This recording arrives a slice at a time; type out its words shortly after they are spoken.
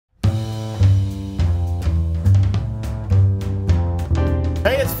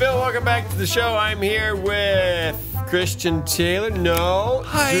welcome back to the show. I'm here with Christian Taylor. No.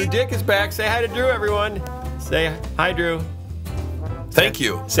 Hi. Drew Dyck is back. Say hi to Drew, everyone. Say hi, Drew. Thank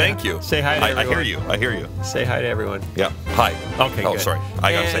you. Thank you. Say hi to everyone. I hear you. I hear you. Say hi to everyone. Yeah. Hi. Okay, Oh, good. sorry.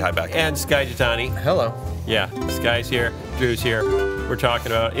 I got to say hi back. And Sky Jitani. Hello. Yeah, Sky's here. Drew's here. We're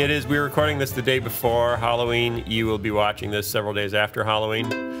talking about we're recording this the day before Halloween. You will be watching this several days after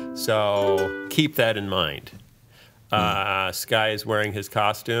Halloween. So keep that in mind. Sky is wearing his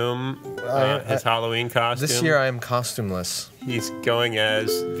costume, his Halloween costume. This year I am costumeless. He's going as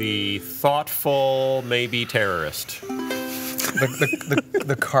the thoughtful, maybe terrorist.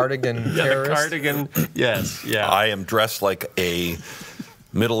 The cardigan terrorist? The cardigan, yes, yeah. I am dressed like a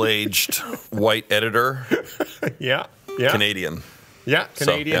middle-aged white editor. Yeah. Canadian. Yeah,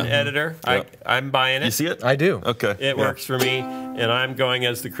 Canadian editor. Yeah. I'm buying it. You see it? I do. Okay. It works for me, and I'm going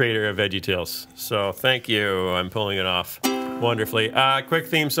as the creator of VeggieTales. So thank you. I'm pulling it off wonderfully. Quick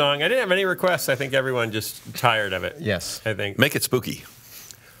theme song. I didn't have any requests. I think everyone just tired of it. Yes. I think. Make it spooky.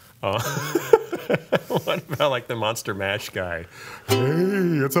 Oh. What about like the Monster Mash guy? Hey,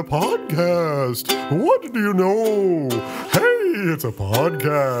 it's a podcast. What do you know? Hey, it's a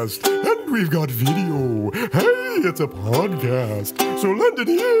podcast. And we've got video. Hey, it's a podcast. So lend an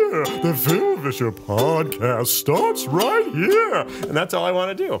ear. The Phil Vischer podcast starts right here. And that's all I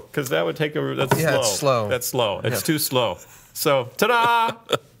want to do, because that would take a... That's slow. It's slow. That's slow. It's too slow. So, ta-da!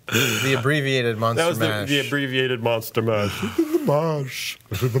 The abbreviated Monster That was Mash. the abbreviated Monster Mash. The mash.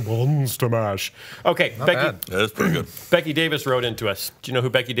 This is the monster mash. Okay, Not Becky. bad. That is pretty good. Becky Davis wrote into us. Do you know who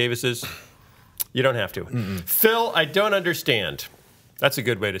Becky Davis is? You don't have to. Phil, I don't understand. That's a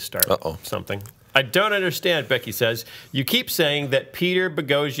good way to start something. I don't understand, Becky says. You keep saying that Peter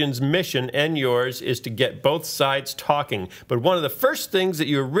Boghossian's mission and yours is to get both sides talking. But one of the first things that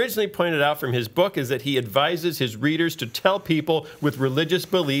you originally pointed out from his book is that he advises his readers to tell people with religious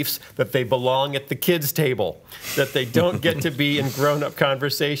beliefs that they belong at the kids' table, that they don't get to be in grown-up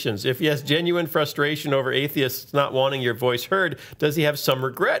conversations. If he has genuine frustration over atheists not wanting your voice heard, does he have some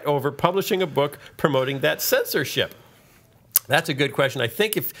regret over publishing a book promoting that censorship? That's a good question. I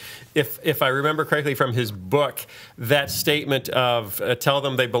think if I remember correctly from his book, that statement of tell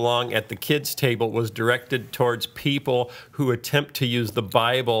them they belong at the kids' table was directed towards people who attempt to use the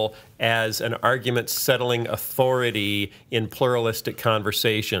Bible as an argument-settling authority in pluralistic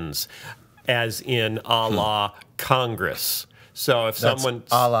conversations, as in a la Congress. So if someone...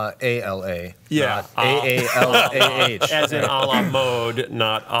 a la A-L-A. Yeah. A-A-L-A-H. As in a la mode,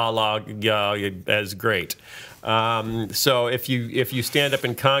 not a la as great. So if you stand up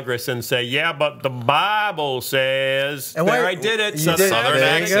in Congress and say, yeah, but the Bible says, and there I did it. You did. Southern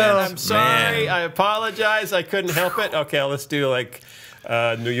There you accent. go. I'm sorry. Man. I apologize. I couldn't help it. Okay, let's do like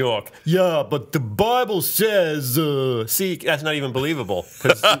New York. Yeah, but the Bible says, see, that's not even believable,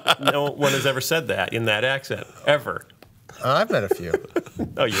 because no one has ever said that in that accent, ever. I've met a few.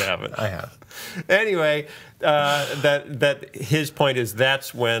 Oh, you haven't. I have. Anyway, that his point is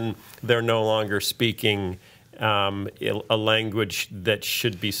that's when they're no longer speaking a language that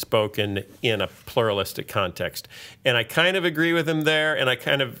should be spoken in a pluralistic context. And I kind of agree with him there,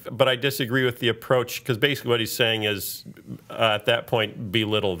 and but I disagree with the approach, because basically what he's saying is, at that point,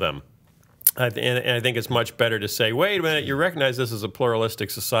 belittle them. And I think it's much better to say, wait a minute, you recognize this is a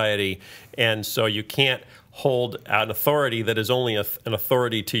pluralistic society, and so you can't hold an authority that is only an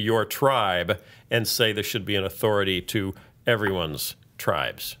authority to your tribe and say there should be an authority to everyone's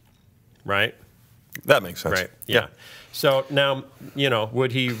tribes, right? That makes sense. Right. Yeah. So now,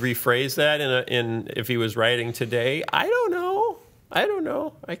 would he rephrase that if he was writing today? I don't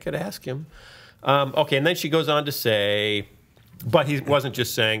know. I could ask him. Okay, and then she goes on to say, but he wasn't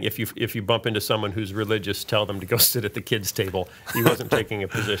just saying if you bump into someone who's religious, tell them to go sit at the kids' table. He wasn't taking a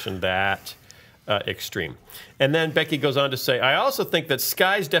position that extreme. And then Becky goes on to say, I also think that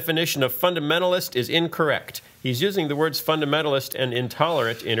Sky's definition of fundamentalist is incorrect. He's using the words fundamentalist and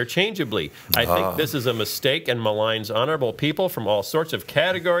intolerant interchangeably. I think this is a mistake and maligns honorable people from all sorts of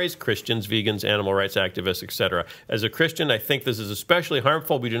categories, Christians, vegans, animal rights activists, etc. As a Christian, I think this is especially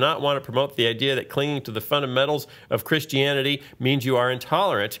harmful. We do not want to promote the idea that clinging to the fundamentals of Christianity means you are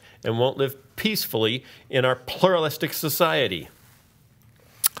intolerant and won't live peacefully in our pluralistic society.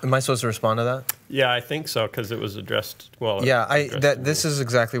 Am I supposed to respond to that? Yeah, I think so, because it was addressed well. Yeah, this is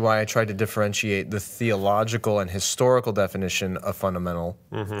exactly why I tried to differentiate the theological and historical definition of fundamental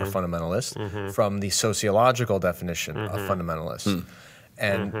or fundamentalist from the sociological definition of fundamentalist.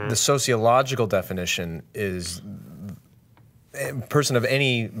 And the sociological definition is a person of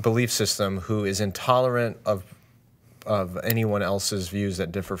any belief system who is intolerant of anyone else's views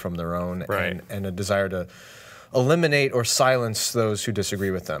that differ from their own, Right. and a desire to eliminate or silence those who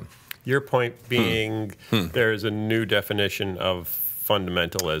disagree with them. Your point being there's a new definition of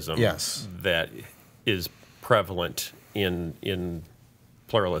fundamentalism that is prevalent in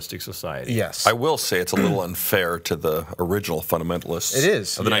pluralistic society. Yes. I will say it's a little unfair to the original fundamentalists It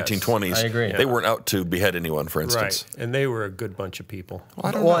is, of the yes. 1920s. I agree. They weren't out to behead anyone, for instance. Right. And they were a good bunch of people. Well,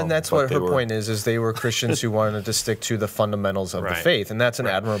 I don't Well, know, and that's but what they her were- point is they were Christians who wanted to stick to the fundamentals of the faith, and that's an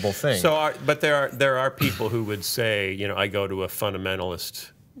admirable thing. So, but there are people who would say, you know, I go to a fundamentalist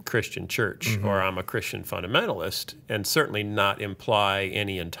Christian church, or I'm a Christian fundamentalist, and certainly not imply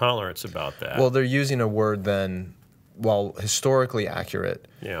any intolerance about that. Well, they're using a word then, while historically accurate,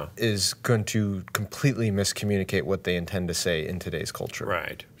 is going to completely miscommunicate what they intend to say in today's culture.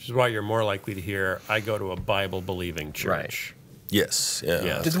 Right. Which is why you're more likely to hear, I go to a Bible-believing church. Right. Yes. Yeah.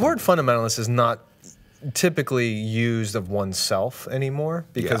 Yes. The word fundamentalist is not typically used of oneself anymore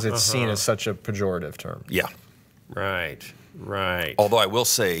because it's seen as such a pejorative term. Yeah. Right. Right. Although I will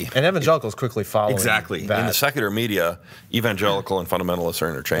say, And evangelicals quickly follow exactly, that. in the secular media, evangelical and fundamentalists are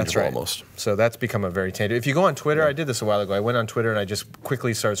interchangeable That's right. almost. So that's become a very tainted. If you go on Twitter, I did this a while ago. I went on Twitter and I just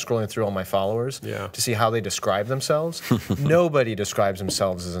quickly started scrolling through all my followers to see how they describe themselves. Nobody describes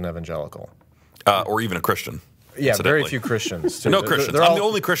themselves as an evangelical. Or even a Christian. Yeah, very incidentally. few Christians. Too. No Christians. They're I'm all, the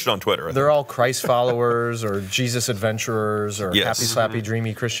only Christian on Twitter. I They're think. all Christ followers or Jesus adventurers or Yes. happy, slappy,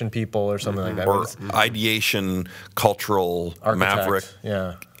 dreamy Christian people or something like that. Or ideation, cultural, Architect, maverick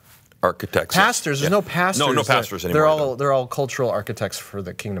yeah. architects. Pastors. There's no pastors. No pastors anymore. They're all cultural architects for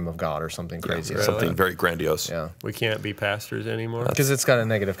the kingdom of God or something crazy. really? Something very grandiose. Yeah, We can't be pastors anymore. because it's got a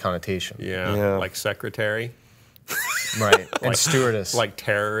negative connotation. Yeah. Like secretary, Right. And stewardess. like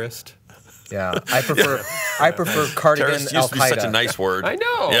terrorist. Yeah, I prefer cardigan Terrorist Al used to be such a Qaeda. nice word. I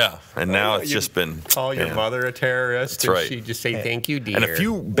know. Yeah, and now it's You just been Call your mother a terrorist, That's and right. she just say thank you, dear. And a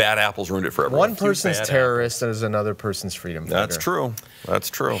few bad apples ruined it for everyone. One person's bad terrorist is another person's freedom fighter. That's true. That's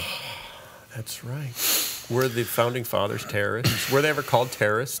true. That's right. Were the founding fathers terrorists? Were they ever called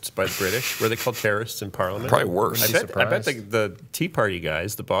terrorists by the British? Were they called terrorists in Parliament? Probably worse. I bet surprised. the Tea Party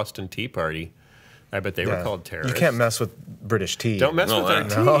guys, the Boston Tea Party, I bet they were called terrorists. You can't mess with British tea. Don't mess with our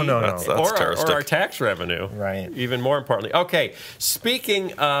No, tea. no. That's or terroristic. our tax revenue. Right. Even more importantly. Okay,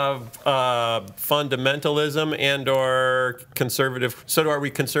 speaking of fundamentalism and or conservative, so are we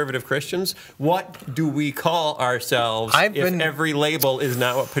conservative Christians? What do we call ourselves if every label is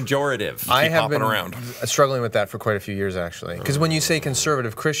now a pejorative? I have hopping been around. struggling with that for quite a few years, actually. Because when you say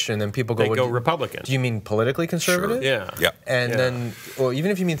conservative Christian, then people go, They go Republican. Do you mean politically conservative? Yeah. Yeah. And then, well, even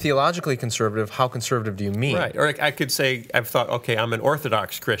if you mean theologically conservative, how conservative do you mean? Right. Or I could say, I've thought, okay, I'm an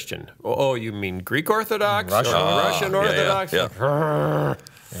Orthodox Christian. Oh, you mean Greek Orthodox? Russian. Or Russian Orthodox?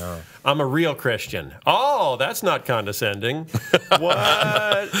 Yeah. I'm a real Christian. Oh, that's not condescending.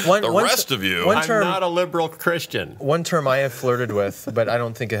 What? The rest of you. I'm not a liberal Christian. One term I have flirted with, but I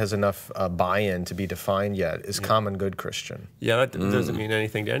don't think it has enough buy-in to be defined yet, is common good Christian. Yeah, that doesn't mean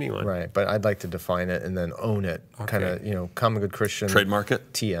anything to anyone. Right, but I'd like to define it and then own it. Kind of, common good Christian. Trademark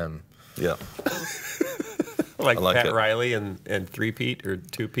it? TM. Yeah. Like I like Pat it. Riley and 3-Pete or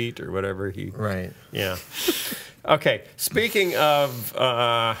 2-Pete or whatever he. Right. Yeah. Okay. Speaking of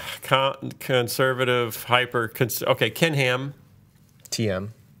conservative, Ken Ham. TM.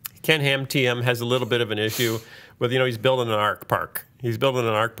 Ken Ham, TM, has a little bit of an issue with, he's building an ARC park. He's building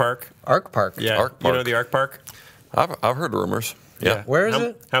an ARC park. Arc Park. Yeah. ARC You know park. the ARC park? I've heard rumors. Yeah. Where is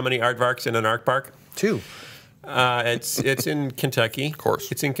it? How many aardvarks in an ARC park? 2. It's in Kentucky. Of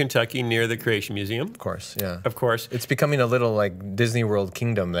course. It's in Kentucky near the Creation Museum. Of course, yeah. Of course. It's becoming a little like Disney World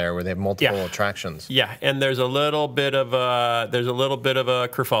Kingdom there, where they have multiple attractions. Yeah, and there's a little bit of a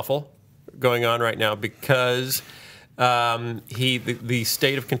kerfuffle going on right now because the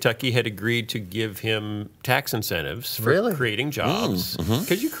state of Kentucky had agreed to give him tax incentives for creating jobs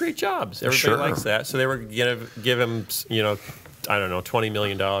because you create jobs. Everybody likes that, so they were going to give him I don't know, $20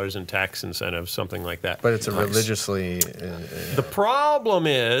 million in tax incentives, something like that. But it's a religiously... The problem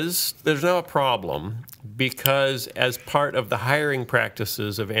is, there's now a problem, because as part of the hiring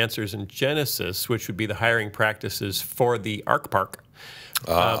practices of Answers in Genesis, which would be the hiring practices for the Ark Park,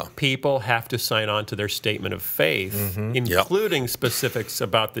 people have to sign on to their statement of faith, including specifics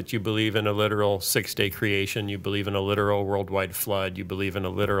about that you believe in a literal 6-day creation, you believe in a literal worldwide flood, you believe in a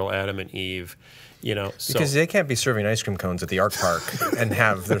literal Adam and Eve. Because they can't be serving ice cream cones at the Ark Park and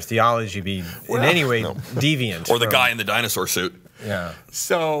have their theology be in any way deviant. Or the guy in the dinosaur suit. Yeah.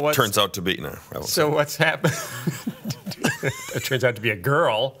 So turns out to be what's happened? It turns out to be a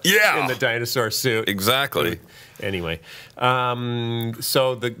girl. Yeah. In the dinosaur suit. Exactly. Anyway,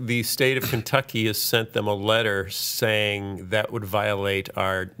 so the state of Kentucky has sent them a letter saying that would violate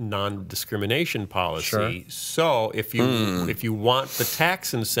our non-discrimination policy. Sure. So if you want the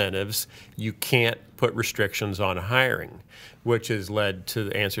tax incentives, you can't put restrictions on hiring, which has led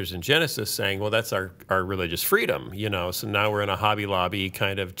to Answers in Genesis saying, well, that's our religious freedom, you know. So now we're in a Hobby Lobby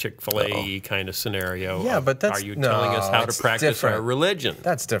kind of Chick-fil-A kind of scenario. Yeah, but that's are you telling us how to practice our religion?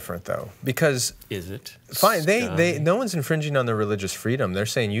 That's different, though, because is it fine? No one's infringing on their religious freedom. They're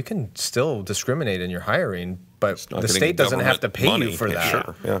saying you can still discriminate in your hiring, but the state doesn't have to pay you for that.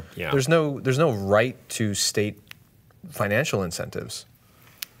 Sure. Yeah. There's no right to state financial incentives.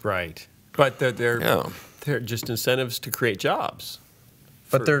 Right. But they're just incentives to create jobs.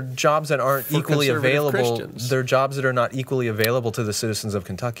 But they're jobs that aren't equally available. Christians. They're jobs that are not equally available to the citizens of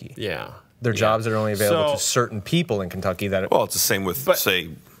Kentucky. Yeah. They're jobs that are only available to certain people in Kentucky. Well, it's the same with, say,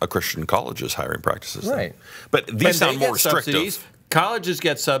 a Christian college's hiring practices. Right. But these sound more restrictive. Subsidies. Colleges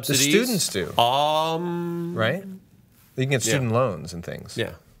get subsidies. The students do. Right? You can get student loans and things.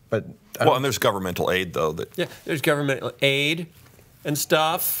 Yeah. But and there's governmental aid, though. There's governmental aid and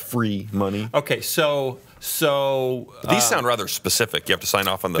stuff. Free money. Okay, so these sound rather specific. You have to sign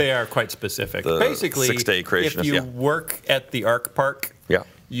off on They are quite specific. The Basically, 6-day creationist. If you work at the Ark Park,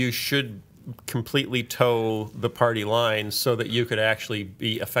 you should completely toe the party line so that you could actually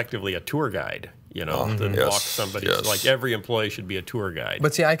be effectively a tour guide. You know, to walk somebody. Like every employee should be a tour guide.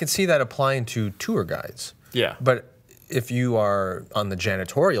 But see, I could see that applying to tour guides. Yeah. But if you are on the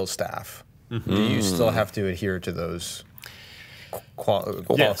janitorial staff, do you still have to adhere to those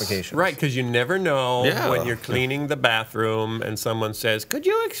qualifications? Right, because you never know when you're cleaning the bathroom and someone says, "Could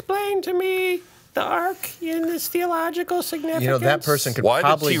you explain to me the ark in this theological significance?" You know, that person could Why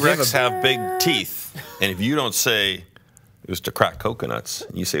probably did T-Rex have big teeth? And if you don't say it was to crack coconuts,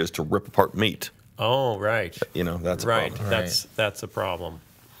 you say it was to rip apart meat. Oh, right. You know, that's a right. problem. That's a problem.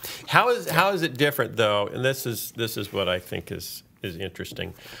 How is it different though? And this is what I think is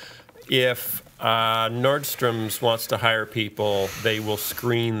interesting. If Nordstrom's wants to hire people, they will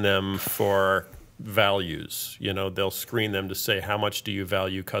screen them for values. You know, they'll screen them to say, how much do you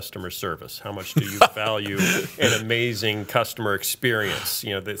value customer service? How much do you value an amazing customer experience?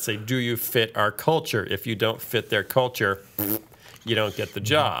 You know, they say, do you fit our culture? If you don't fit their culture, you don't get the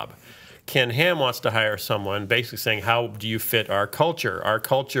job. Ken Ham wants to hire someone basically saying, how do you fit our culture? Our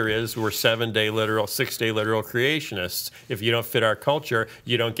culture is we're 6-day literal creationists. If you don't fit our culture,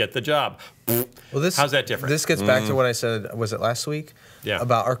 you don't get the job. Well, how's that different? This gets back to what I said, was it last week? Yeah.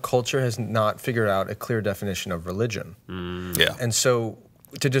 About our culture has not figured out a clear definition of religion. Yeah. And so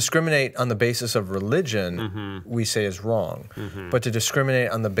to discriminate on the basis of religion, we say is wrong. But to discriminate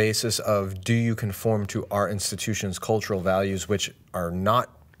on the basis of do you conform to our institution's cultural values, which are not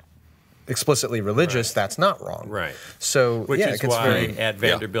explicitly religious, that's not wrong. Right. So, which is why at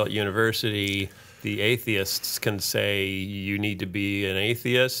Vanderbilt Yeah. University, the atheists can say you need to be an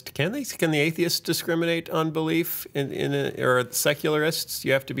atheist. Can they? Can the atheists discriminate on belief or secularists?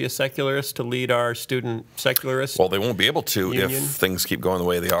 You have to be a secularist to lead our student secularist. Well, they won't be able to union? if things keep going the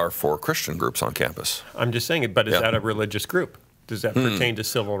way they are for Christian groups on campus. I'm just saying it, but is that a religious group? Does that pertain to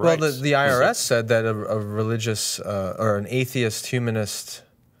civil rights? Well, the IRS said that a religious or an atheist humanist,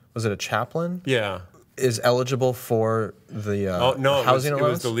 was it a chaplain? Yeah. Is eligible for the housing allowance? It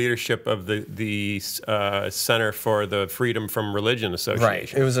was the leadership of the Center for the Freedom from Religion Association.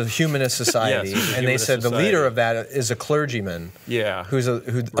 Right. It was a humanist society, Yes, and they said the leader of that is a clergyman. Yeah.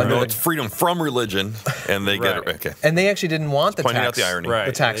 No, it's freedom from religion, and they get it. Okay. And they actually didn't want the pointing tax. out the irony.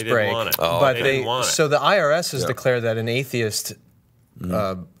 The tax They break. didn't want it. But they didn't want it. So the IRS has declared that an atheist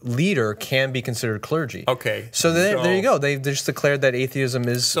leader can be considered clergy. Okay. So there you go. They just declared that atheism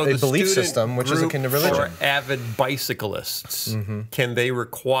is a belief system, which is akin to religion. For avid bicyclists, can they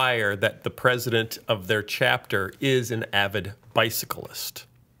require that the president of their chapter is an avid bicyclist?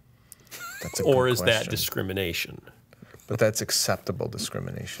 That's a or good is that question. discrimination? But that's acceptable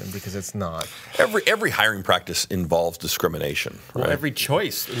discrimination because it's not. Every hiring practice involves discrimination. Well, right? every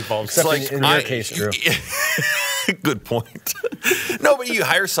choice involves. Except in your case, Drew. Good point. No, but you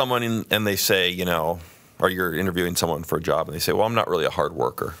hire someone and they say, you know, or you're interviewing someone for a job and they say, well, I'm not really a hard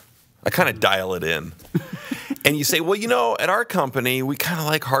worker. I kind of dial it in. And you say, well, you know, at our company, we kind of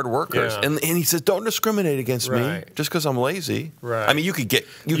like hard workers. Yeah. And he says, don't discriminate against me just because I'm lazy. Right. I mean, you could get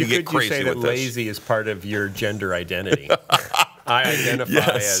crazy say that with this. lazy is part of your gender identity. I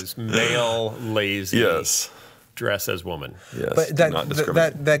identify as male, lazy. Yes. Dress as woman. Yes. But not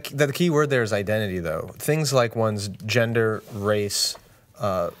discriminate. the key word there is identity, though. Things like one's gender, race,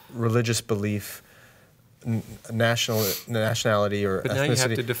 religious belief, nationality or But ethnicity. now you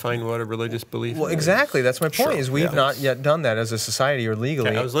have to define what a religious belief Well, is. exactly. That's my point. Sure. Is we've Yeah. not yet done that as a society or legally.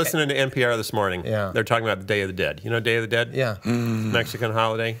 Okay, I was listening to NPR this morning. Yeah. They're talking about the Day of the Dead. You know Day of the Dead? Yeah. Mexican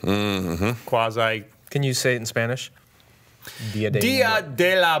holiday. Quasi. Can you say it in Spanish? Dia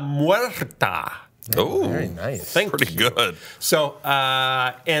de la Muerta. Oh, Very nice. Thank pretty you. good. So,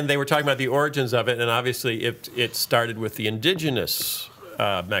 and they were talking about the origins of it, and obviously it started with the indigenous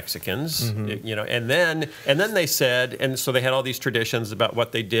Mexicans, you know, and then they said, and so they had all these traditions about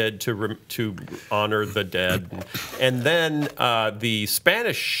what they did to honor the dead, and then the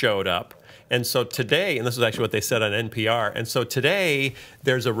Spanish showed up. And so today, and this is actually what they said on NPR, and so today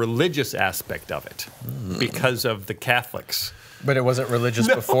there's a religious aspect of it because of the Catholics. But it wasn't religious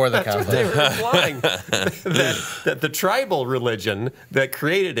before the That's what they Catholic. were implying. that the tribal religion that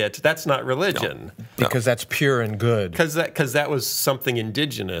created it, that's not religion. Because that's pure and good. Because that was something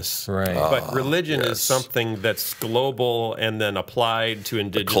indigenous. Right. But religion yes. is something that's global and then applied to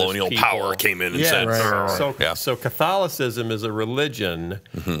indigenous colonial people. power came in and Yeah. said, Right. So Catholicism is a religion.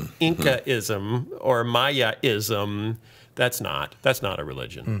 Incaism or Mayaism, that's not a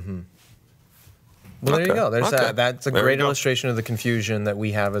religion. Well, there you Okay. go. There's Okay. that's a There we great go. illustration of the confusion that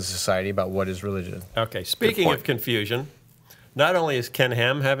we have as a society about what is religion. Okay, speaking point. of confusion, not only is Ken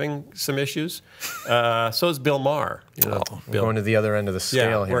Ham having some issues, so is Bill Maher. You know, We're going to the other end of the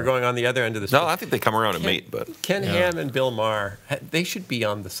scale here. we're going on the other end of the No, scale. I think they come around and mate, but Ken Ham and Bill Maher, they should be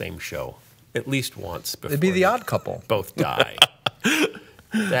on the same show at least once before It'd be the they odd couple. both die.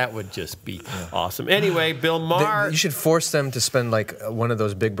 That would just be awesome. Anyway, Bill Maher. You should force them to spend like one of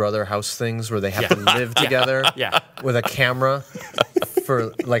those Big Brother house things where they have to live together Yeah. with a camera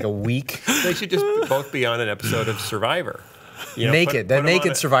for like a week. They should just both be on an episode of Survivor. You know, Naked. That them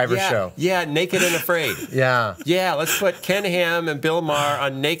naked on Survivor yeah, show. Yeah, Naked and Afraid. Yeah. Yeah, let's put Ken Ham and Bill Maher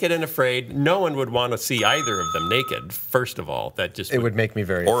on Naked and Afraid. No one would want to see either of them naked, first of all. That just It would make me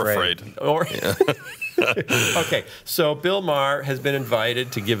very or afraid. afraid. Or okay, so Bill Maher has been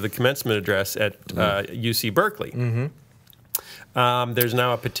invited to give the commencement address at UC Berkeley. There's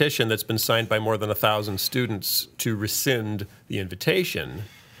now a petition that's been signed by more than 1,000 students to rescind the invitation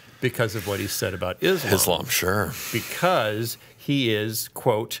because of what he said about Islam. Islam, sure. Because he is,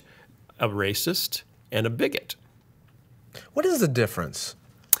 quote, a racist and a bigot. What is the difference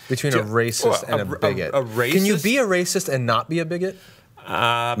between a racist and a bigot? a racist- Can you be a racist and not be a bigot?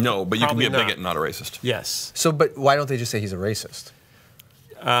 No, but you can be probably a bigot not. and not a racist. Yes. So, but why don't they just say he's a racist?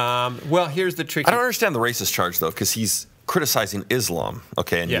 Well, here's the tricky. I don't understand the racist charge, though, because he's criticizing Islam,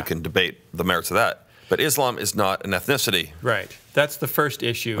 okay, and Yeah. you can debate the merits of that. But Islam is not an ethnicity. Right. That's the first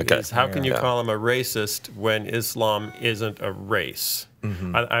issue. Okay. Is how can you Yeah. call him a racist when Islam isn't a race?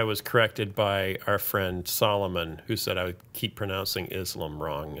 I was corrected by our friend Solomon, who said I would keep pronouncing Islam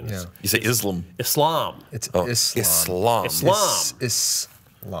wrong. And it's You say Islam. Islam. It's Oh, Islam. Islam. Islam.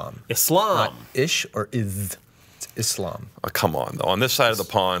 Islam. Islam. Not ish or is. It's Islam. Oh, come on, though. On this side of the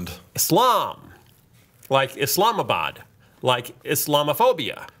pond, Islam. Like Islamabad. Like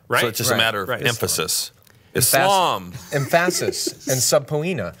Islamophobia. Right? so it's just a matter of Right. emphasis. Islam. Emphasis and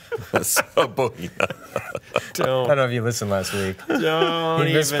subpoena. I don't know if you listened last week. Don't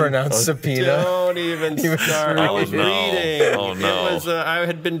He mispronounced subpoena. Don't even start. I was no. reading. Oh, no. It was, I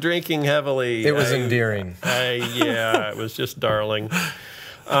had been drinking heavily. It was endearing. Yeah, it was just darling.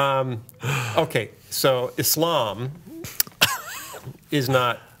 Okay, so Islam is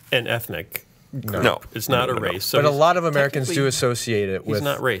not an ethnic group. No. It's not a race. So But a he's lot of Americans technically- do associate it with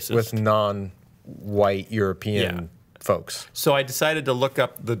not racist. with non-white European folks. So I decided to look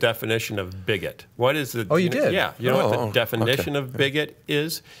up the definition of bigot. What is the? Oh, you did? Yeah. You know what Oh, the definition of bigot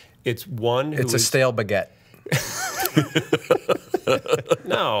is? It's one who It's a is stale baguette.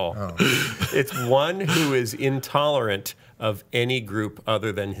 No. Oh. It's one who is intolerant of any group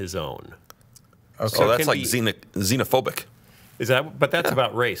other than his own. Okay. Oh, that's can like be- xenophobic. Is that? But that's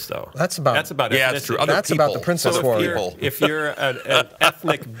about race, though. That's about- Yeah, it's ethnicity. true. Other That's about the people. Princess So War. if you're an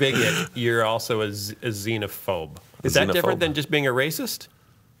ethnic bigot, you're also a xenophobe. Is that different Xenophobe. than just being a racist?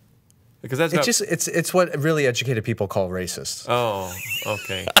 Because that's It's just it's what really educated people call racist. Oh,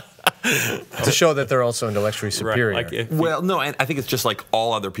 okay. To show that they're also intellectually superior. Right. Like if, Well, no, I think it's just like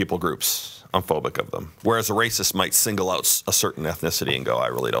all other people groups. I'm phobic of them. Whereas a racist might single out a certain ethnicity and go, I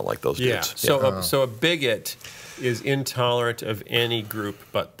really don't like those yeah. dudes. So a bigot is intolerant of any group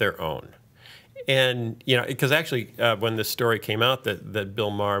but their own. And, you know, because actually when this story came out that Bill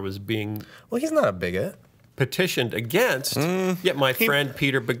Maher was being Well, he's not a bigot. petitioned against, yet my friend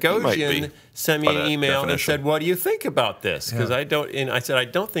Peter might Boghossian be, sent me by an that email and definition. said, what do you think about this? Because I said, I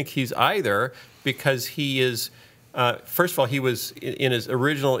don't think he's either, because he is First of all, he was in his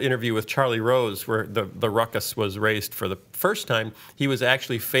original interview with Charlie Rose, where the ruckus was raised for the first time. He was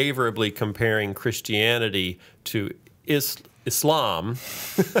actually favorably comparing Christianity to Islam.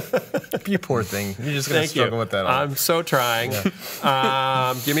 You poor thing. You're just going to struggle with that. I'm so trying.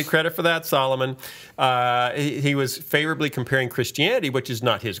 Yeah. Give me credit for that, Solomon. He was favorably comparing Christianity, which is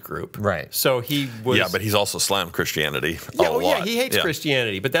not his group. Right. So he was... Yeah, but he's also slammed Christianity a lot. Yeah, he hates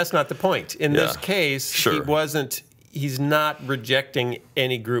Christianity, but that's not the point. In this case, sure. He's not rejecting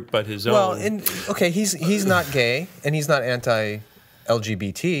any group but his own. Well, he's not gay, and he's not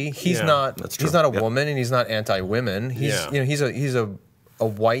anti-LGBT. He's not a woman, and he's not anti-women. He's a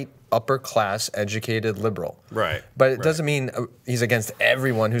white upper class educated liberal. Right. But it doesn't mean he's against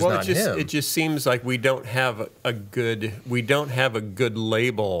everyone who's not him. It just seems like we don't have a good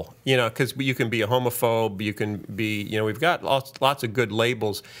label, because you can be a homophobe, you can be, we've got lots of good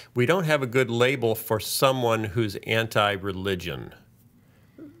labels. We don't have a good label for someone who's anti-religion.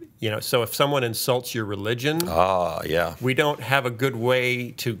 So if someone insults your religion, we don't have a good way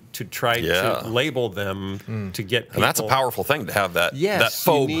to try to label them to get people. And that's a powerful thing to have that. Yes,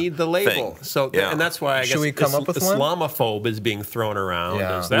 that phobe you need the label. Thing. So, and that's why I guess we come up with Islamophobe is being thrown around.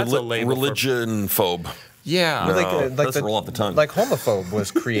 Yeah. That's a label. Religion phobe. Yeah, that's roll off the tongue. Like homophobe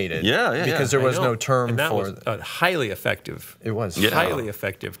was created. Because there was no term and that for was a highly effective. It was highly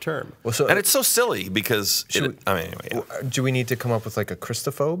effective term. Well, and it's so silly because anyway. Do we need to come up with like a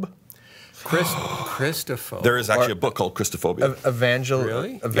Christophobe? Christophobe. There is actually a book called Christophobia.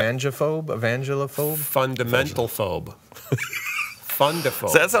 Really? Evangelophobe? Fundamental phobe. Fundaphobe.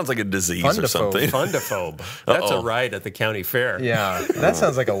 So that sounds like a disease or something. Fundaphobe. That's a ride at the county fair. Yeah, that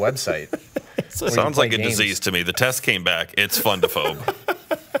sounds like a website. Sounds like a disease to me. The test came back. It's fundaphobe.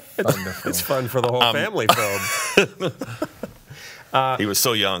 It's fun for the whole family phobe. He was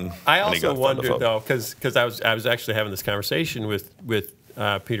so young. I also wondered though, because I was actually having this conversation with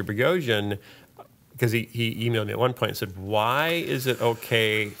Peter Boghossian, because he emailed me at one point and said, "Why is it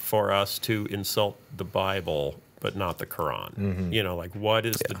okay for us to insult the Bible but not the Quran? Mm-hmm. What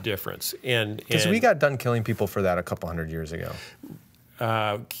is the difference?" And because we got done killing people for that a couple hundred years ago.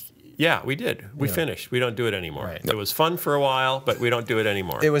 Yeah, we did. We finished. We don't do it anymore. Right. It was fun for a while, but we don't do it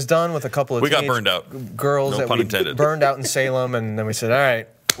anymore. It was done with a couple of got burned out. Girls that we burned out in Salem, and then we said, all right,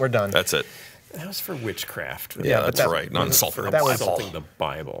 we're done. That's it. That was for witchcraft. Yeah, that's right. Not insulting the Bible. Insulting the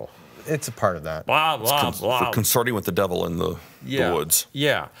Bible. It's a part of that. Blah, blah, blah. For consorting with the devil in the woods.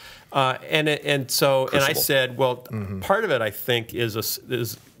 Yeah. And I said, well, part of it, I think,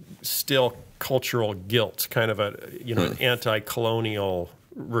 is still cultural guilt, kind of an anti-colonial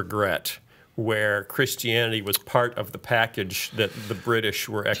regret, where Christianity was part of the package that the British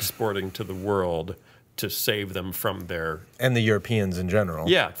were exporting to the world to save them from their... And the Europeans in general.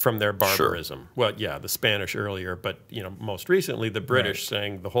 Yeah, from their barbarism. Sure. Well, yeah, the Spanish earlier, but most recently the British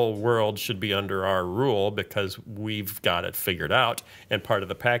saying the whole world should be under our rule because we've got it figured out, and part of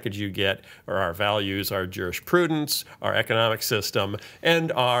the package you get are our values, our jurisprudence, our economic system,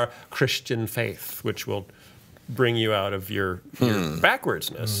 and our Christian faith, which will bring you out of your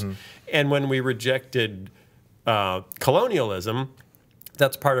backwardsness. Mm-hmm. And when we rejected colonialism,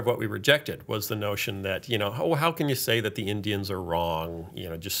 that's part of what we rejected, was the notion that, how can you say that the Indians are wrong?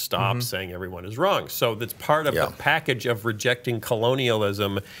 Just stop saying everyone is wrong. So that's part of the package of rejecting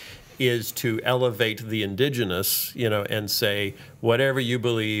colonialism, is to elevate the indigenous, and say, whatever you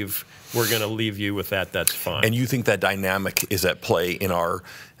believe, we're going to leave you with that. That's fine. And you think that dynamic is at play in our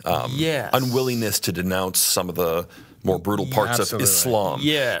unwillingness to denounce some of the more brutal parts of Islam.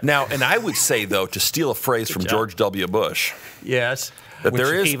 Yeah. Now, and I would say, though, to steal a phrase from George W. Bush. Yes. That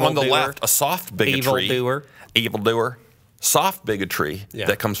there is on the left a soft bigotry. Evildoer. Soft bigotry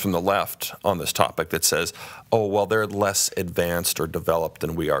that comes from the left on this topic that says, oh, well, they're less advanced or developed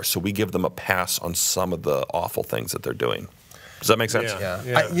than we are, so we give them a pass on some of the awful things that they're doing. Does that make sense? Yeah.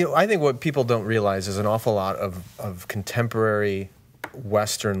 I think what people don't realize is an awful lot of contemporary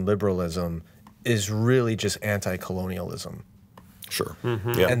Western liberalism is really just anti-colonialism. Sure.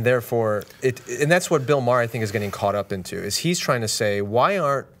 Mm-hmm. Yeah. And therefore, and that's what Bill Maher, I think, is getting caught up into, is he's trying to say, why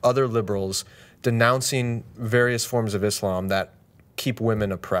aren't other liberals denouncing various forms of Islam that keep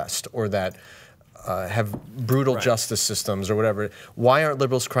women oppressed or that have brutal justice systems or whatever? Why aren't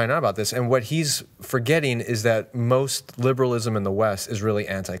liberals crying out about this? And what he's forgetting is that most liberalism in the West is really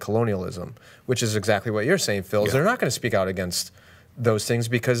anti-colonialism, which is exactly what you're saying, Phil. They're not going to speak out against those things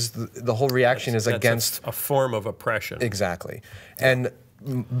because the whole reaction is against a form of oppression. Exactly. And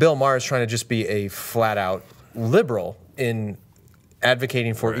Bill Maher is trying to just be a flat-out liberal in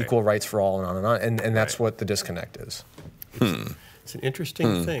advocating for equal rights for all and on and on, and that's what the disconnect is. It's an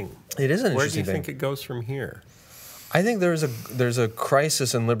interesting thing. It is an interesting thing. Where do you think it goes from here? I think there's a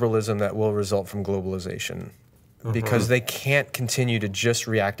crisis in liberalism that will result from globalization. Because they can't continue to just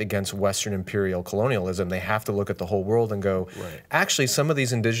react against Western imperial colonialism. They have to look at the whole world and go, actually, some of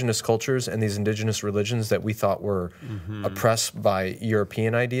these indigenous cultures and these indigenous religions that we thought were oppressed by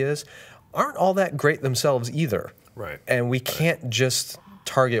European ideas aren't all that great themselves either. Right. And we can't just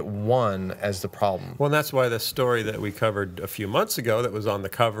target one as the problem. Well, and that's why the story that we covered a few months ago that was on the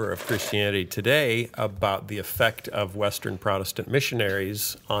cover of Christianity Today about the effect of Western Protestant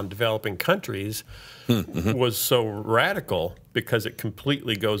missionaries on developing countries was so radical because it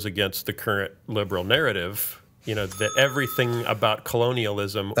completely goes against the current liberal narrative. You know, that everything about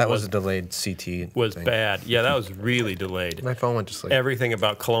colonialism that was a delayed CT was thing. bad. Yeah, that was really delayed. My phone went to sleep. Everything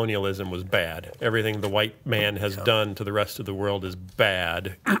about colonialism was bad. Everything the white man has done to the rest of the world is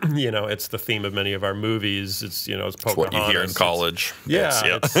bad. You know, it's the theme of many of our movies. It's, you know, it's Pocahontas. It's what you hear in college.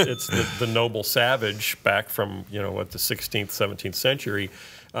 It's the noble savage back from, you know, what, the 16th, 17th century.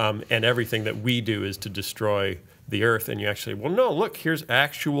 And everything that we do is to destroy the earth. And you actually, well, no, look, here's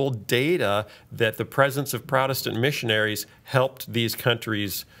actual data that the presence of Protestant missionaries helped these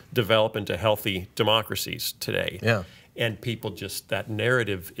countries develop into healthy democracies today. Yeah. And people just, that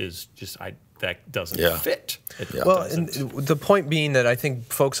narrative is just, that doesn't fit. Well, and the point being that I think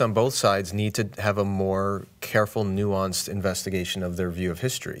folks on both sides need to have a more careful, nuanced investigation of their view of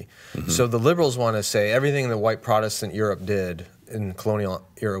history. So the liberals want to say everything that white Protestant Europe did in the colonial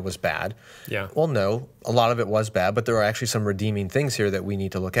era was bad. Yeah. Well, no, a lot of it was bad, but there are actually some redeeming things here that we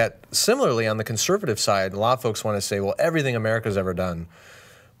need to look at. Similarly, on the conservative side, a lot of folks want to say, well, everything America's ever done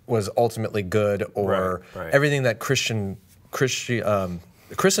was ultimately good, or everything that Christendom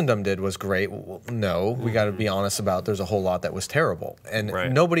did was great. Well, no, we got to be honest about there's a whole lot that was terrible.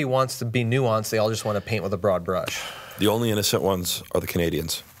 And nobody wants to be nuanced. They all just want to paint with a broad brush. The only innocent ones are the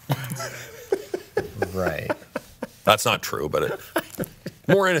Canadians. Right. That's not true, but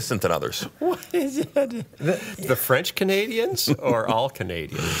more innocent than others. What is it? The French Canadians or all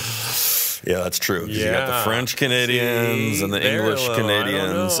Canadians? Yeah, that's true. You got the French Canadians and the English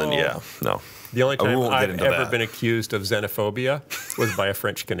Canadians, and The only time I've ever been accused of xenophobia was by a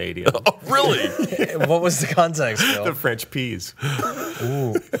French Canadian. Oh, really? What was the context, Bill? The French peas.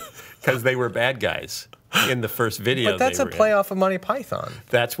 Because they were bad guys in the first video. But that's a play off of Monty Python.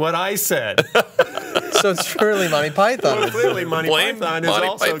 That's what I said. So it's truly Monty Python. Well, clearly Monty Python is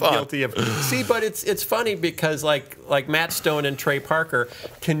also guilty of. See, but it's funny because like Matt Stone and Trey Parker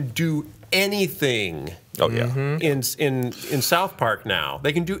can do anything. Oh yeah. In South Park now,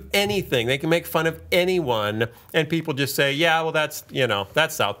 they can do anything. They can make fun of anyone, and people just say, "Yeah, well, that's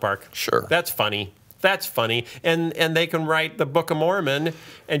South Park. Sure, that's funny." That's funny. And they can write the Book of Mormon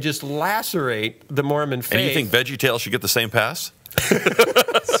and just lacerate the Mormon faith. And you think VeggieTales should get the same pass?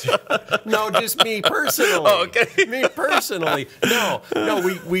 No, just me personally. Oh, okay. Me personally. No.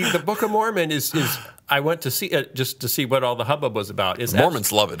 We the Book of Mormon is I went to see it just to see what all the hubbub was about.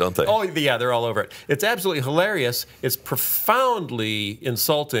 Mormons love it, don't they? Oh, yeah, they're all over it. It's absolutely hilarious. It's profoundly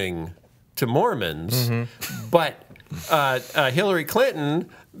insulting to Mormons. But Hillary Clinton,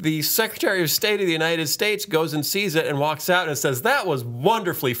 the Secretary of State of the United States, goes and sees it and walks out and says, "That was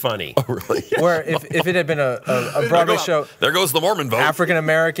wonderfully funny." Oh, really? Where if it had been a Broadway show, there goes the Mormon vote. African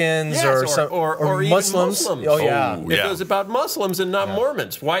Americans or Muslims. Muslims. Oh yeah. If it was about Muslims and not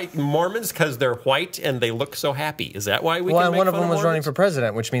Mormons, white Mormons because they're white and they look so happy. Is that why we? Well, can and make one of fun them was Mormons? running for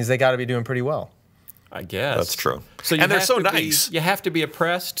president, which means they got to be doing pretty well. I guess that's true. So and they're so nice. You have to be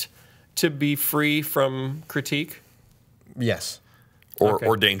oppressed to be free from critique. Yes.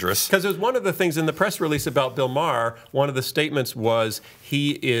 Or dangerous. Because it was one of the things in the press release about Bill Maher, one of the statements was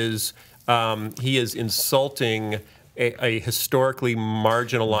he is insulting a historically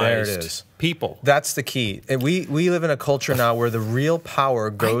marginalized people. That's the key. And we live in a culture now where the real power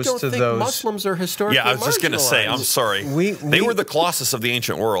goes to those. I don't think Muslims are historically marginalized. Yeah, I was just going to say, I'm sorry. They were the Colossus of the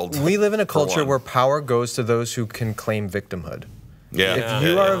ancient world. We live in a culture where power goes to those who can claim victimhood. Yeah. If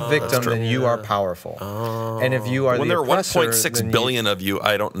you are a victim, then you are powerful. And if you are when the there are oppressor, 1.6 billion of you,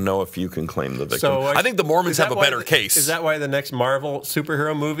 I don't know if you can claim the victim. So, I think the Mormons have a better case. Is that why the next Marvel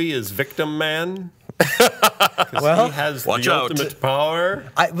superhero movie is Victim Man? Well, he has watch the out. ultimate power.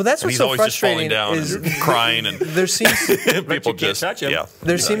 Well, that's what's so frustrating. He's always just falling down and crying, and there seems people just touch him.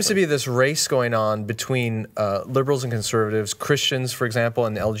 There seems to be this race going on between liberals and conservatives, Christians, for example,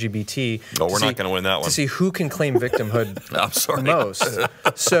 and the LGBT. Oh, we're not going to win that one. To see who can claim victimhood I'm sorry. most.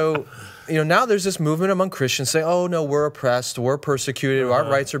 So, now there's this movement among Christians saying, "Oh no, we're oppressed, we're persecuted, our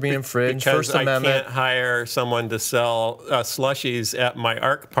rights are being infringed." Because First Amendment. I can't hire someone to sell slushies at my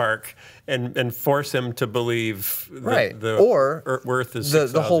Ark Park and force him to believe that the Earth is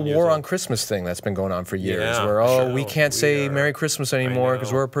the whole war old. on Christmas thing that's been going on for years, Yeah, where we can't say Merry Christmas anymore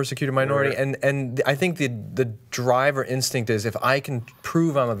because we're a persecuted minority. And I think the drive or instinct is, if I can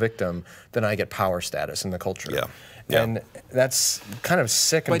prove I'm a victim, then I get power status in the culture. Yeah. And that's kind of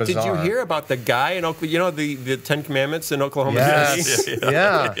sick and bizarre. But did you hear about the guy in Oklahoma, the Ten Commandments in Oklahoma City?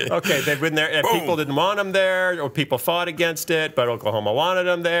 Yeah. Okay, they've been there, and people didn't want them there, or people fought against it, but Oklahoma wanted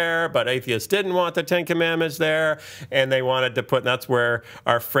them there, but atheists didn't want the Ten Commandments there, and they wanted to put, that's where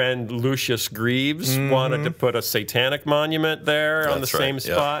our friend Lucius Greaves wanted to put a satanic monument there on the same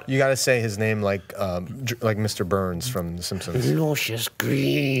spot. You got to say his name like Mr. Burns from The Simpsons. Lucius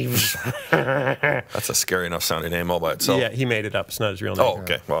Greaves. That's a scary enough sounding name all by itself. Yeah, he made it up. It's not his real name. Oh,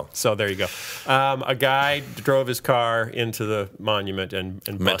 okay. Well, so there you go. A guy drove his car into the monument and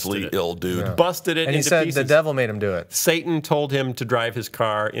busted mentally it. ill dude. Busted it And he into said pieces. the devil made him do it. Satan told him to drive his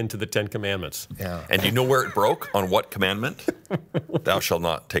car into the Ten Commandments. Yeah. And do you know where it broke? On what commandment? Thou shalt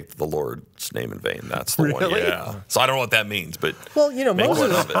not take the Lord's name in vain. That's the one. Really? Yeah. So I don't know what that means, but Well, make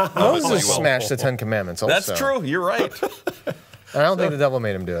one of it. Moses smashed the Ten Commandments also. That's true. You're right. I don't think the devil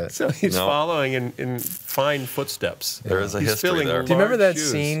made him do it. So he's following in fine footsteps. There is a He's history filling there. Do you remember large that shoes.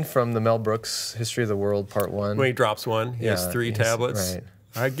 scene from the Mel Brooks History of the World Part 1? When he drops one, he has 3 tablets. Right.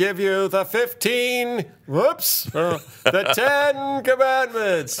 I give you the 15, the 10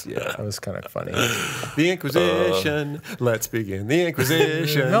 Commandments. Yeah. That was kind of funny. The Inquisition. Let's begin the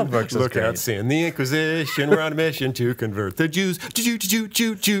Inquisition. Mel Brooks is Look great. out, sin. The Inquisition. We're on a mission to convert the Jews.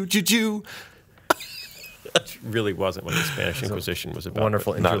 Jew. It really wasn't what the Spanish Inquisition was about.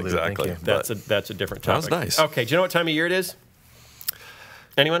 Wonderful Not interlude. exactly. Thank you. That's a different That was topic. nice. Okay, do you know what time of year it is?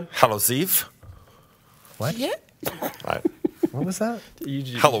 Anyone? Hallows Eve. What? Yeah. What was that?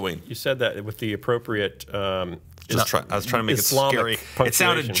 Halloween. You said that with the appropriate. I was trying to make Islamic it scary. It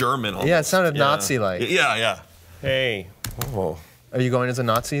sounded punctuation. German. Almost. Yeah, it sounded Nazi-like. Yeah. Hey, Oh. Are you going as a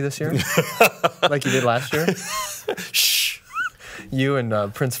Nazi this year? Like you did last year? Shh. You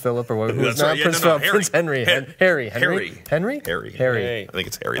and Prince Philip, or who was That's not right. Yeah, Prince no, Philip? Prince Henry. Harry. Harry. Hey. I think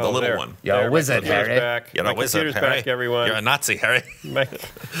it's Harry, the Oh, little there. one. Yo, There, wizard, my computer's Harry. back. You're My a wizard, computer's Harry. back, everyone. You're a Nazi, Harry. My-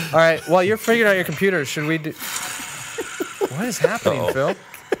 All right, while you're figuring out your computer, should we do... What is happening, Phil?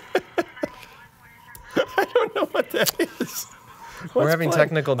 I don't know what that is. We're having playing?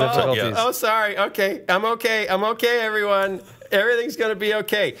 technical difficulties. Oh, sorry. Okay. I'm okay, everyone. Everything's going to be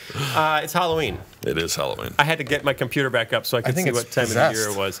okay. It's Halloween. It is Halloween. I had to get my computer back up so I could think see it's what time of possessed. the year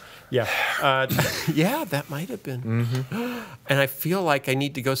it was. Yeah. Yeah, that might have been. Mm-hmm. And I feel like I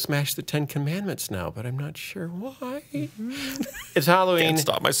need to go smash the 10 Commandments now, but I'm not sure why. It's Halloween. Can't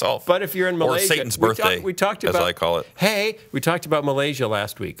stop myself. But if you're in Malaysia, Or Satan's birthday, we talked as about, I call it. Hey, we talked about Malaysia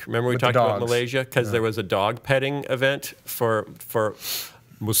last week. Remember we With the talked about dogs. Malaysia because there was a dog petting event for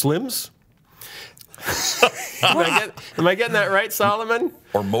Muslims. Am I getting that right, Solomon?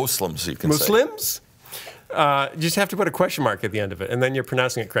 Or Muslims, you can say. Muslims? You just have to put a question mark at the end of it, and then you're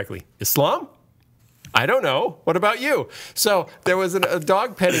pronouncing it correctly. Islam? I don't know. What about you? So there was a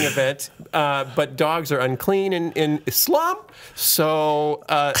dog petting event, but dogs are unclean in Islam. So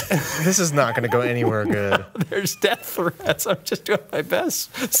This is not going to go anywhere good. there's death threats. I'm just doing my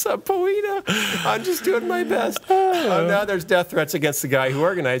best. Sapoeita. I'm just doing my best. Now there's death threats against the guy who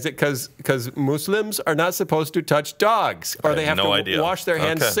organized it because Muslims are not supposed to touch dogs, or they have no to idea. wash their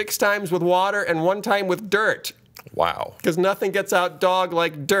hands 6 times with water and 1 time with dirt. Wow. Because nothing gets out dog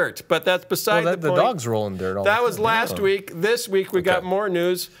like dirt. But that's beside Well, the the point. dog's rolling dirt all That the was time. last week. This week we got more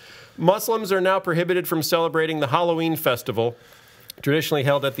news. Muslims are now prohibited from celebrating the Halloween festival, traditionally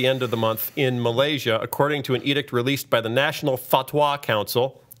held at the end of the month in Malaysia, according to an edict released by the National Fatwa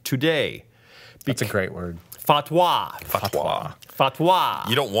Council today. That's a great word. Fatwa. Fatwa. Fatwa.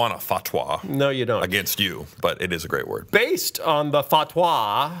 You don't want a fatwa No, you don't. against you, but it is a great word. Based on the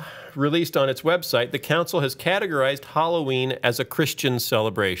fatwa released on its website, the council has categorized Halloween as a Christian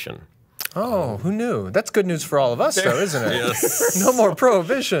celebration. Oh, who knew? That's good news for all of us, though, isn't it? Yes. No more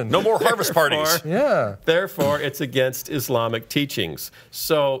prohibition. No more harvest parties. Yeah. Therefore, it's against Islamic teachings.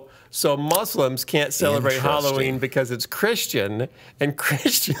 So Muslims can't celebrate Interesting. Halloween because it's Christian, and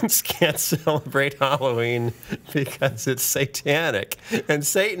Christians can't celebrate Halloween because it's satanic. And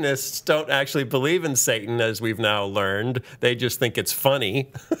Satanists don't actually believe in Satan, as we've now learned. They just think it's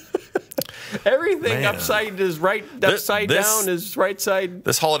funny. Everything Man. upside is right, upside down is right side.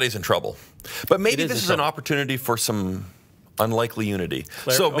 This holiday's in trouble. But maybe It is this in is an trouble. opportunity for some unlikely unity.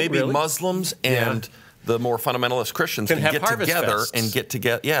 Claire- So oh, maybe really? Muslims and the more fundamentalist Christians can have get harvest together fests. and get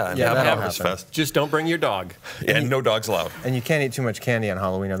together. Yeah, and Yeah, have that'll harvest happen. fest. Just don't bring your dog. And no dogs allowed. And you can't eat too much candy on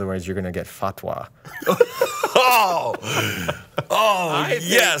Halloween, otherwise you're going to get fatwa. Oh, think-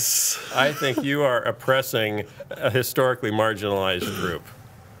 yes. I think you are oppressing a historically marginalized group.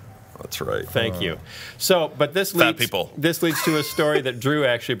 That's right. Thank you. So, but this Fat leads people. This leads to a story that Drew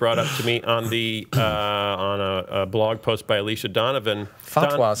actually brought up to me on the on a blog post by Alicia Donovan.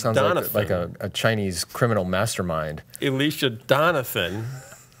 Fatwa sounds Donovan. like a Chinese criminal mastermind. Alicia Donovan.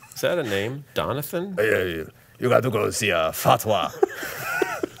 Is that a name? Donovan? Hey, you got to go see a fatwa.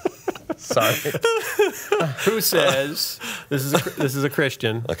 Sorry. Who says this is a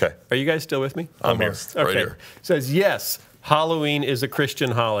Christian? Okay. Are you guys still with me? I'm here. Almost. Right Okay. here. Says yes. Halloween is a Christian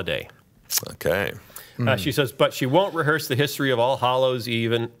holiday. Okay. She says, but she won't rehearse the history of All Hallows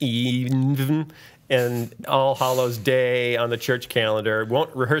Eve and All Hallows Day on the church calendar.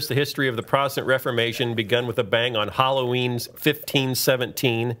 Won't rehearse the history of the Protestant Reformation begun with a bang on Halloween's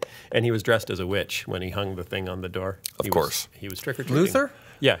 1517. And he was dressed as a witch when he hung the thing on the door. Of course. He was trick-or-treating. Luther?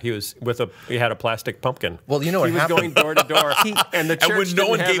 Yeah, he was he had a plastic pumpkin. Well, you know what he was happened? going door to door, and the church when no didn't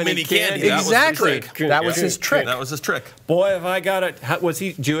one have gave him any candy, that was his Exactly. trick. That was his trick. That was his trick. Boy, have I got it. Was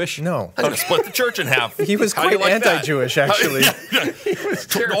he Jewish? No. I'm going to split the church in half. He was How do you quite like that? anti-Jewish, actually.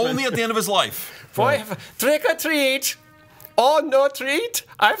 Only at the end of his life. Boy, trick or treat. Oh, no treat.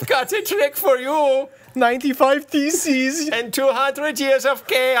 I've got a trick for you. 95 theses. And 200 years of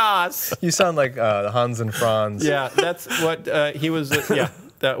chaos. You sound like Hans and Franz. Yeah, that's what he was. Yeah,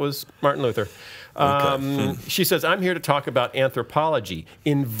 that was Martin Luther. She says, I'm here to talk about anthropology.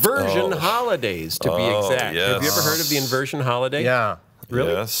 Inversion holidays, to be exact. yes. Have you ever heard of the inversion holiday? Yeah.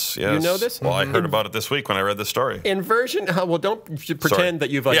 Really? Yes, You know this? Well, I heard about it this week when I read this story. Inversion. Well, don't pretend that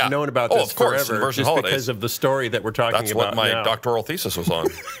you've Yeah. known about Oh, this of course, forever inversion just holidays. because of the story that we're talking That's about what my now. doctoral thesis was on.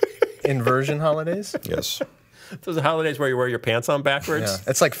 Inversion holidays? Yes. Those are holidays where you wear your pants on backwards. Yeah.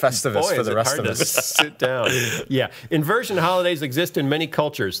 It's like Festivus Boy, for is the it rest hard of to us. sit down. Yeah. Inversion holidays exist in many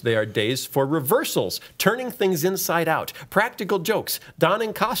cultures. They are days for reversals, turning things inside out, practical jokes,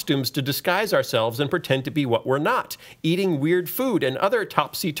 donning costumes to disguise ourselves and pretend to be what we're not, eating weird food and other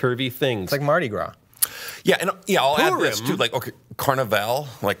topsy-turvy things. It's like Mardi Gras. Yeah, and I'll add this Purim. too. Like, okay, Carnival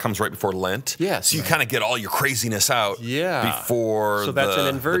comes right before Lent. Yes. So you kind of get all your craziness out. Yeah. Before. So that's the,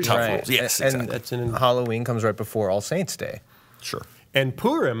 an inversion. the tough Right. rules. Yes, And exactly. That's an Halloween comes right before All Saints Day. Sure. And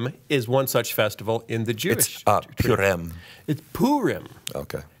Purim is one such festival in the Jewish. It's Purim. It's Purim.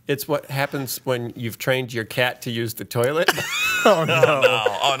 Okay. It's what happens when you've trained your cat to use the toilet. Oh, no.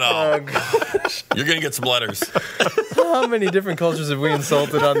 Oh no! You're gonna get some letters. How many different cultures have we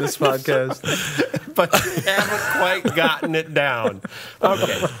insulted on this podcast? But you haven't quite gotten it down.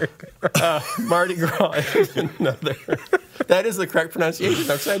 Okay. Mardi Gras is another. That is the correct pronunciation.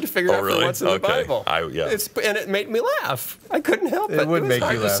 I'm trying to figure out really? for what's in the Okay. Bible. Yeah. And it made me laugh. I couldn't help it. It would was make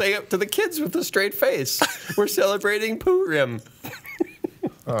hard you to laugh. say it to the kids with a straight face. We're celebrating Purim.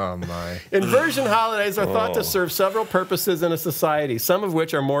 Oh, my. Inversion holidays are thought to serve several purposes in a society, some of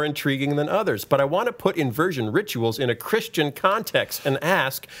which are more intriguing than others. But I want to put inversion rituals in a Christian context and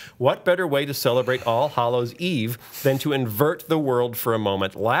ask, what better way to celebrate All Hallows Eve than to invert the world for a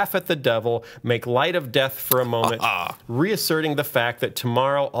moment, laugh at the devil, make light of death for a moment, reasserting the fact that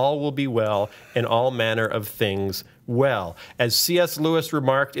tomorrow all will be well and all manner of things well. As C.S. Lewis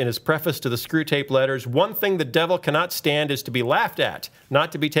remarked in his preface to the Screwtape Letters, one thing the devil cannot stand is to be laughed at,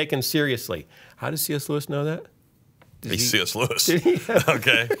 not to be taken seriously. How does C.S. Lewis know that? He's C.S. Lewis.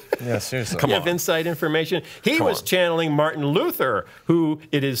 Okay. Yeah, seriously. Come You on. have inside information. He Come was on. channeling Martin Luther, who,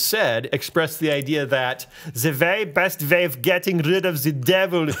 it is said, expressed the idea that the very best way of getting rid of the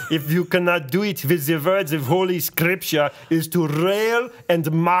devil, if you cannot do it with the words of Holy Scripture, is to rail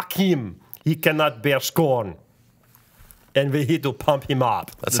and mock him. He cannot bear scorn. And we need to pump him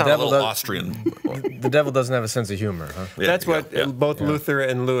up. That sounds a devil little does- Austrian. The devil doesn't have a sense of humor, huh? Yeah, That's what yeah. both Luther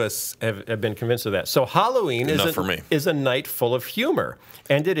and Lewis have been convinced of that. So Halloween Enough for me. is a night full of humor.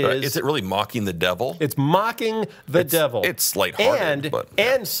 And it is... Is it really mocking the devil? It's mocking the devil. it's lighthearted, but-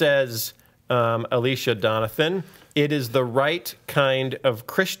 And says Alicia Donovan, it is the right kind of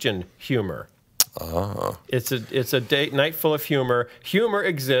Christian humor. It's a night full of humor. Humor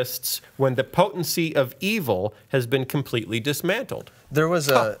exists when the potency of evil has been completely dismantled. There was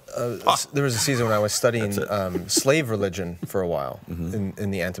there was a season when I was studying slave religion for a while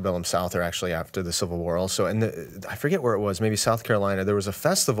in the antebellum South, or actually after the Civil War also. And I forget where it was, maybe South Carolina. There was a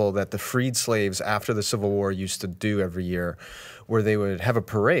festival that the freed slaves after the Civil War used to do every year, where they would have a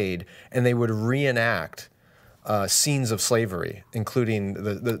parade and they would reenact scenes of slavery, including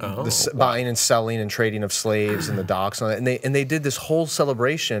the buying and selling and trading of slaves in the docks, and they did this whole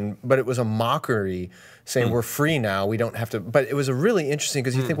celebration, but it was a mockery, saying we're free now, we don't have to. But it was a really interesting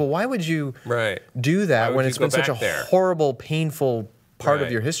because you think, well, why would you do that when it's been such a horrible, painful part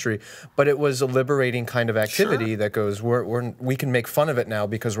of your history? But it was a liberating kind of activity that goes, we can make fun of it now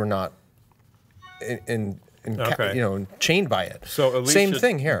because we're not chained by it. So Alicia same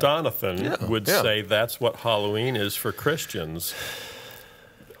thing here. Donathan would say that's what Halloween is for Christians.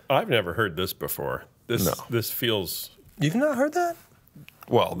 I've never heard this before. This feels... You've not heard that?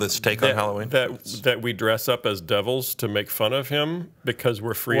 Well, this take on Halloween? That we dress up as devils to make fun of him because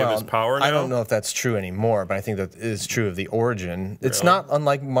we're free of his power now? I don't know if that's true anymore, but I think that is true of the origin. It's not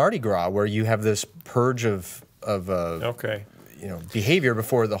unlike Mardi Gras, where you have this purge of behavior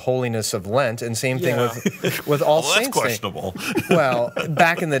before the holiness of Lent, and same thing with All Saints Day. That's questionable. Well,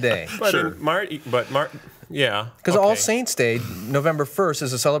 back in the day. But because All Saints Day, November 1st,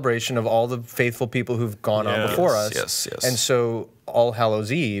 is a celebration of all the faithful people who've gone on before us. Yes. And so All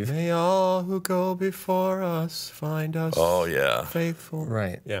Hallows Eve. May all who go before us find us faithful.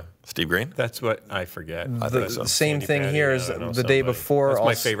 Right. Yeah. Steve Green? That's what I forget. I think so. Same thing here is the day before. That's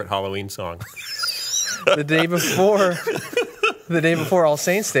my favorite Halloween song. The day before. The day before All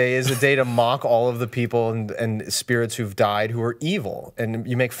Saints Day is a day to mock all of the people and spirits who've died who are evil, and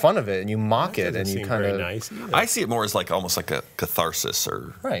you make fun of it and you mock it, and you kind of. Nice I see it more as almost like a catharsis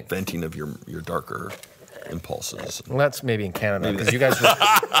or venting of your darker impulses. Well, that's maybe in Canada because you guys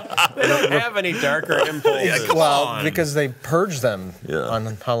they don't have any darker impulses. Well, because they purge them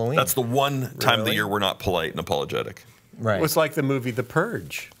on Halloween. That's the one time of the year we're not polite and apologetic. Right. It's like the movie The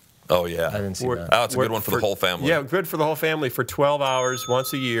Purge. Oh, yeah. I didn't see that. Oh, it's a good one for the whole family. Yeah, good for the whole family. For 12 hours,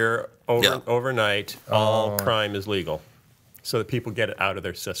 once a year, overnight, all crime is legal. So that people get it out of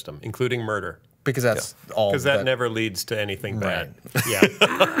their system, including murder. Because that's all. Because that never leads to anything bad. Yeah.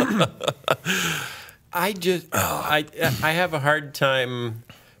 I have a hard time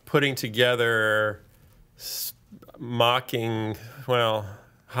putting together mocking,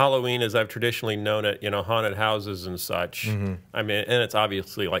 Halloween, as I've traditionally known it, haunted houses and such. I mean, and it's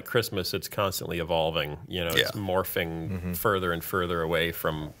obviously like Christmas; it's constantly evolving. It's morphing further and further away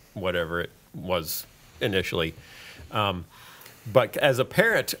from whatever it was initially. But as a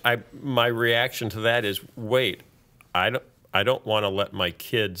parent, my reaction to that is, wait, I don't want to let my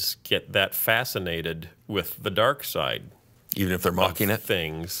kids get that fascinated with the dark side, even if they're mocking it.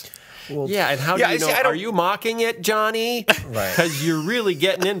 Things. Well, and how do you know? Are you mocking it, Johnny? Right. Because you're really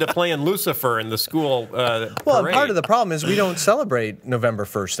getting into playing Lucifer in the school parade. Well, part of the problem is we don't celebrate November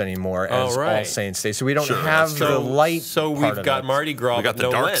 1st anymore as All Saints Day, so we don't have the light. So we've got Mardi Gras, we got but the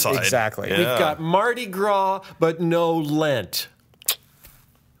no dark Lent. side. Exactly. Yeah. We've got Mardi Gras, but no Lent.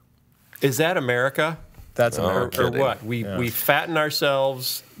 Is that America? That's America. Or what? We fatten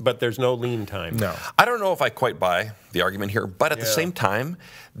ourselves, but there's no lean time. No. I don't know if I quite buy the argument here, but at the same time,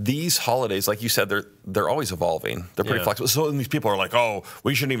 these holidays, like you said, they're always evolving. They're pretty flexible. So these people are like, oh,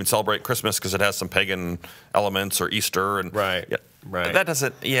 we shouldn't even celebrate Christmas because it has some pagan elements, or Easter. And right. That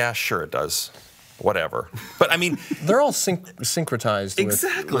doesn't, sure it does. Whatever. But I mean, they're all syncretized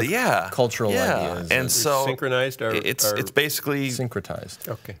with cultural ideas. And so synchronized it's basically syncretized.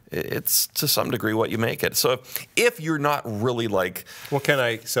 Okay. It's to some degree what you make it. So if you're not really like, well, can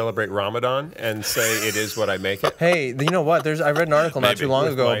I celebrate Ramadan and say it is what I make it? Hey, you know what? I read an article not too long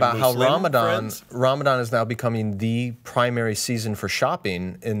ago about how Ramadan is now becoming the primary season for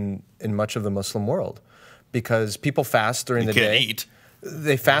shopping in much of the Muslim world, because people fast during the day. Eat.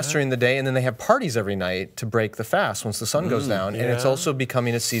 They fast during the day, and then they have parties every night to break the fast once the sun goes down. And it's also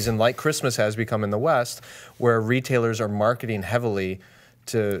becoming a season, like Christmas has become in the West, where retailers are marketing heavily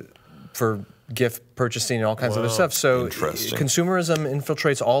for gift purchasing and all kinds of other stuff. So consumerism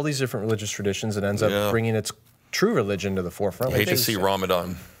infiltrates all these different religious traditions and ends up bringing its true religion to the forefront. I hate to see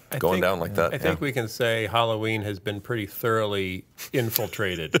Ramadan going down like that. I think we can say Halloween has been pretty thoroughly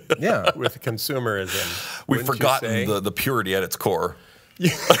infiltrated with consumerism. We've forgotten the purity at its core.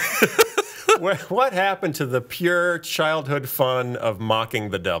 What happened to the pure childhood fun of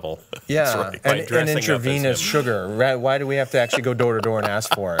mocking the devil? Yeah, and intravenous sugar. Why do we have to actually go door to door and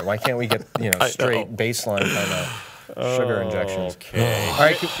ask for it? Why can't we get straight baseline kind of sugar injections? Okay. All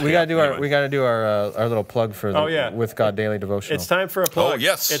right, we gotta do our little plug for the With God Daily Devotional. It's time for a plug. Oh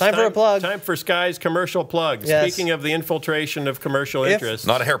yes, it's time for a plug. Time for Sky's commercial plug. Yes. Speaking of the infiltration of commercial interests,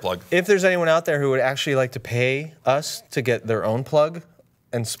 not a hair plug. If there's anyone out there who would actually like to pay us to get their own plug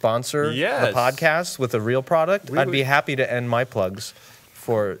and sponsor the podcast with a real product, I'd be happy to end my plugs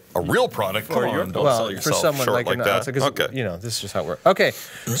for a real product. Come on, don't sell yourself for someone short like that. Okay. You know, this is just how it works. Okay,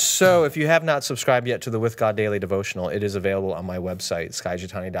 so if you have not subscribed yet to the With God Daily Devotional, it is available on my website,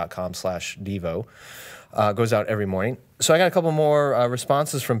 skyjatani.com/devo. Goes out every morning. So I got a couple more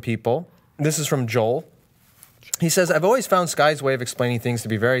responses from people. This is from Joel. He says, I've always found Sky's way of explaining things to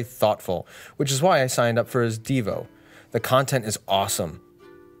be very thoughtful, which is why I signed up for his Devo. The content is awesome.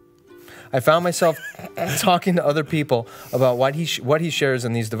 I found myself talking to other people about what he shares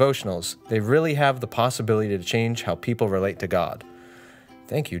in these devotionals. They really have the possibility to change how people relate to God.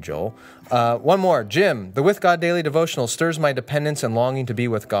 Thank you, Joel. One more. Jim, the With God Daily Devotional stirs my dependence and longing to be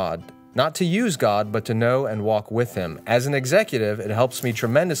with God. Not to use God, but to know and walk with Him. As an executive, it helps me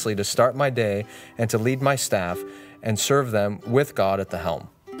tremendously to start my day and to lead my staff and serve them with God at the helm.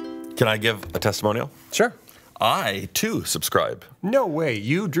 Can I give a testimonial? Sure. I, too, subscribe. No way.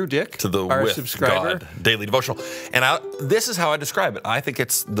 You, Drew Dyck, to the our With subscriber? God Daily Devotional. And this is how I describe it. I think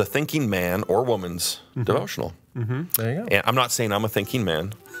it's the thinking man or woman's devotional. There you go. And I'm not saying I'm a thinking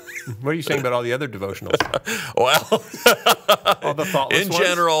man. What are you saying about all the other devotionals? Well, all the thoughtless in ones?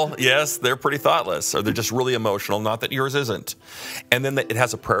 general, yes, they're pretty thoughtless, or they're just really emotional. Not that yours isn't. And then it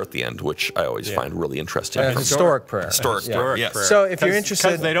has a prayer at the end, which I always find really interesting. Historic prayer. Historic prayer, yes. So if you're interested,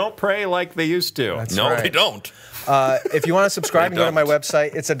 because they don't pray like they used to. They don't. If you want to subscribe and go to my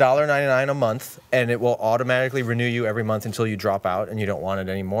website, it's $1.99 a month, and it will automatically renew you every month until you drop out and you don't want it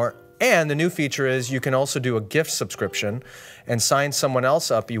anymore. And the new feature is you can also do a gift subscription and sign someone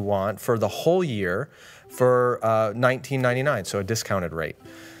else up you want for the whole year for $19.99, so a discounted rate.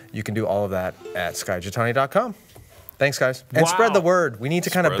 You can do all of that at skyjatani.com. Thanks, guys. And spread the word. We need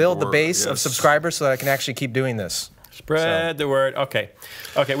to kind of build the base of subscribers so that I can actually keep doing this. Spread the word. Okay.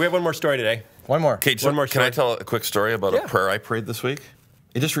 Okay, we have one more story today. One more. Okay, one more story. Can I tell a quick story about a prayer I prayed this week?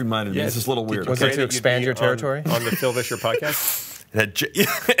 It just reminded me. This is a little weird. Was it to expand your territory? On the Phil Vischer podcast?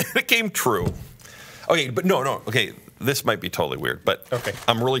 It came true. Okay, but no. Okay, this might be totally weird, but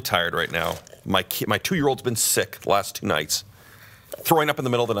I'm really tired right now. My 2-year-old's been sick the last 2 nights. Throwing up in the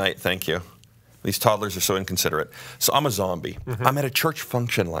middle of the night, thank you. These toddlers are so inconsiderate. So I'm a zombie. I'm at a church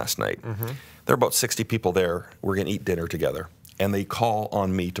function last night. There are about 60 people there. We're going to eat dinner together. And they call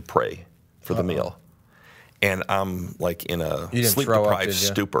on me to pray for the meal. And I'm like in a sleep-deprived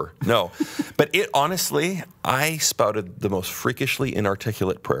stupor. No. But honestly, I spouted the most freakishly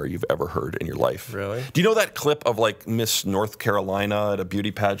inarticulate prayer you've ever heard in your life. Really? Do you know that clip of like Miss North Carolina at a beauty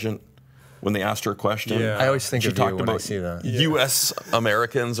pageant when they asked her a question? Yeah. I always think of you when I see that. U.S.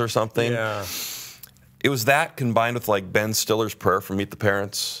 Americans or something. Yeah. It was that combined with like Ben Stiller's prayer from Meet the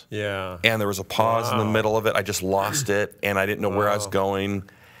Parents. Yeah. And there was a pause in the middle of it. I just lost it, and I didn't know where I was going.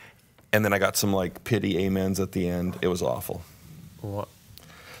 And then I got some like pity amens at the end. It was awful. What?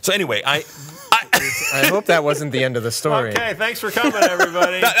 So anyway, I hope that wasn't the end of the story. Okay, thanks for coming,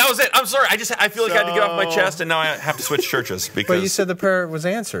 everybody. that was it. I'm sorry. I feel like I had to get off my chest, and now I have to switch churches because. But you said the prayer was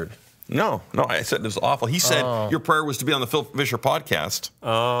answered. No, I said it was awful. He said your prayer was to be on the Phil Vischer podcast.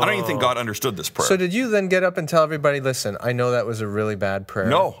 I don't even think God understood this prayer. So did you then get up and tell everybody, listen, I know that was a really bad prayer?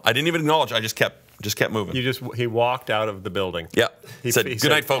 No, I didn't even acknowledge. I just kept moving. He walked out of the building. Yeah. He said, "Good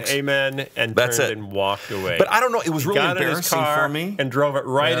night, folks." Amen, and turned and walked away. But I don't know. It was really embarrassing in his car for me, and drove it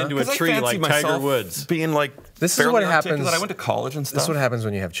right into a tree like Tiger Woods. Being like, this is what happens. I went to college and stuff. This is what happens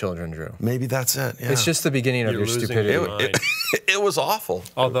when you have children, Drew. Maybe that's it. Yeah. It's just the beginning of your stupidity. It was awful.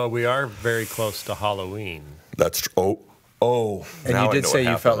 Although we are very close to Halloween. That's true. Oh, and you did say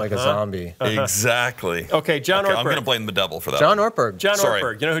you felt like a zombie. Exactly. Okay, John Ortberg. I'm going to blame the devil for that. John Ortberg. John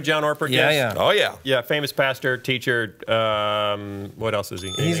Ortberg. You know who John Ortberg is? Yeah. Oh, yeah. Yeah, famous pastor, teacher. What else is he?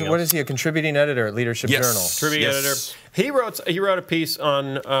 What is he? A contributing editor at Leadership Journal. Contributing editor. He wrote a piece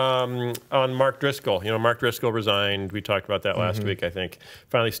on Mark Driscoll. You know, Mark Driscoll resigned. We talked about that last week, I think.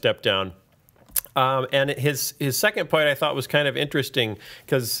 Finally stepped down. And his second point I thought was kind of interesting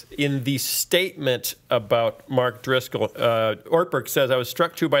because in the statement about Mark Driscoll, Ortberg says, I was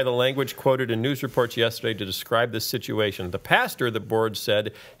struck too by the language quoted in news reports yesterday to describe this situation. The pastor, the board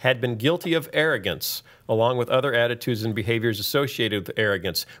said, had been guilty of arrogance, along with other attitudes and behaviors associated with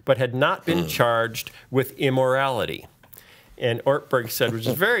arrogance, but had not been charged with immorality. And Ortberg said, which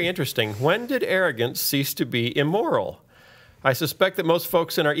is very interesting, when did arrogance cease to be immoral? I suspect that most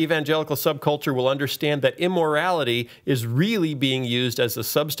folks in our evangelical subculture will understand that immorality is really being used as a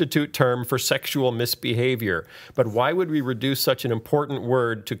substitute term for sexual misbehavior. But why would we reduce such an important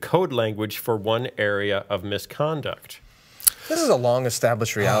word to code language for one area of misconduct? This is a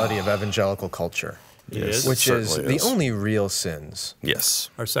long-established reality of evangelical culture. Yes, which is the only real sins.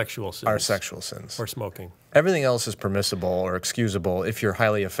 Yes. Are sexual sins. Are sexual sins. Or smoking. Everything else is permissible or excusable if you're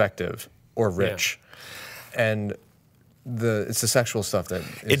highly effective or rich. Yeah. And it's the sexual stuff that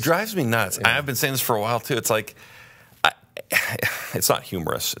it drives me nuts. Yeah. I've been saying this for a while too. It's like, it's not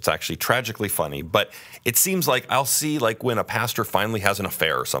humorous. It's actually tragically funny. But it seems like I'll see like when a pastor finally has an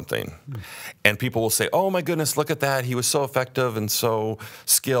affair or something, and people will say, "Oh my goodness, look at that! He was so effective and so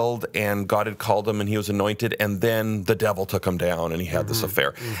skilled, and God had called him, and he was anointed, and then the devil took him down, and he had this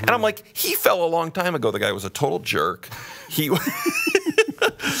affair." And I'm like, he fell a long time ago. The guy was a total jerk. He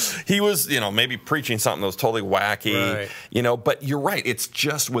was, maybe preaching something that was totally wacky, but you're right. It's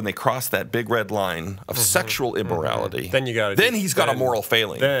just when they cross that big red line of sexual immorality. Then he's got a moral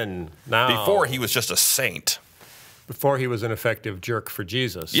failing. Before he was just a saint. Before he was an effective jerk for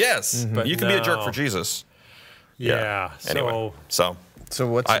Jesus. Yes. But you can be a jerk for Jesus. Yeah. Anyway, so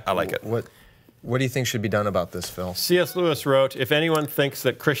what's I like it. What do you think should be done about this, Phil? C.S. Lewis wrote, "If anyone thinks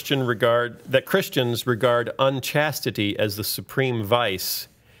that Christians regard unchastity as the supreme vice,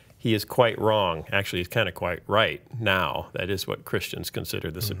 he is quite wrong." Actually, he's kind of quite right now. That is what Christians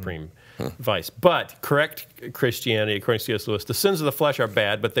consider the supreme vice. But correct Christianity, according to C.S. Lewis, the sins of the flesh are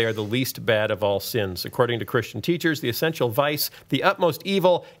bad, but they are the least bad of all sins. According to Christian teachers, the essential vice, the utmost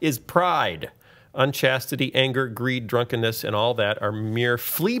evil, is pride. Unchastity, anger, greed, drunkenness, and all that are mere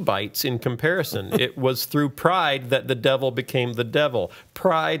flea bites in comparison. It was through pride that the devil became the devil.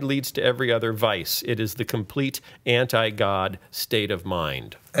 Pride leads to every other vice. It is the complete anti-God state of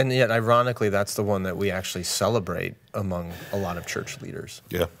mind. And yet, ironically, that's the one that we actually celebrate among a lot of church leaders.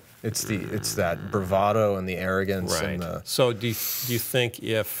 Yeah. It's that bravado and the arrogance. Right. And the... So do you think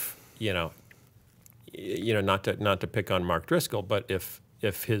if, not to pick on Mark Driscoll, but if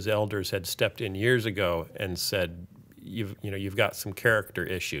his elders had stepped in years ago and said, you've got some character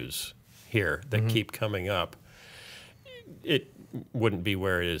issues here that keep coming up, it wouldn't be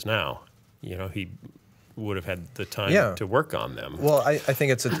where it is now. He would have had the time to work on them. Well, I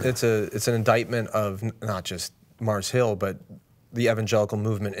think it's an indictment of not just Mars Hill, but the evangelical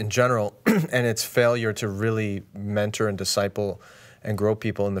movement in general, and its failure to really mentor and disciple and grow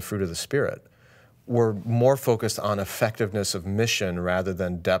people in the fruit of the Spirit. We're more focused on effectiveness of mission rather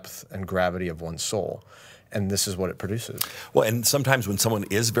than depth and gravity of one's soul. And this is what it produces. Well, and sometimes when someone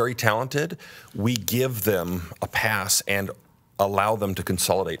is very talented, we give them a pass and allow them to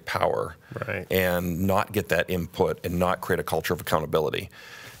consolidate power and not get that input and not create a culture of accountability.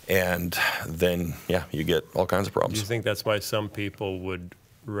 And then, you get all kinds of problems. Do you think that's why some people would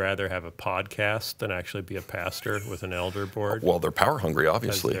rather have a podcast than actually be a pastor with an elder board? Well, they're power hungry,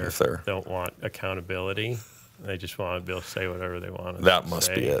 obviously. If they don't want accountability. They just want to be able to say whatever they want to That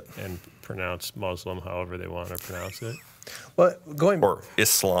must be it. And pronounce Muslim however they want to pronounce it. Well, or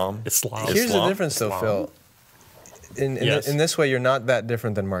Islam. Here's the difference, though, Phil. In this way, you're not that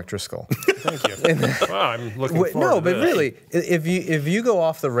different than Mark Driscoll. Thank you. Well, I'm looking forward to but this. really, if you go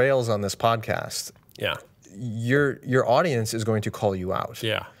off the rails on this podcast, your audience is going to call you out.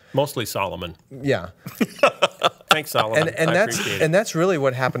 Yeah, mostly Solomon. Yeah. Thanks, Solomon. And that's really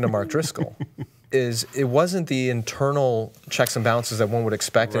what happened to Mark Driscoll. It wasn't the internal checks and balances that one would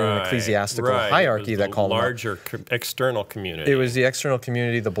expect in an ecclesiastical hierarchy that called larger external community. It was the external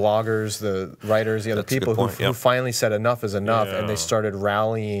community, the bloggers, the writers, the other people who finally said enough is enough, and they started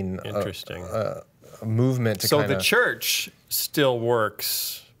rallying a movement to So the church still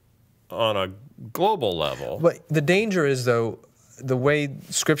works on a global level. But the danger is, though, the way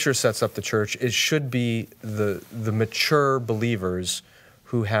Scripture sets up the church, it should be the mature believers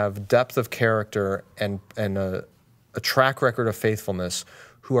who have depth of character and a track record of faithfulness,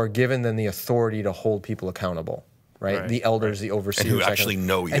 who are given then the authority to hold people accountable, right? The elders, the overseers. And who actually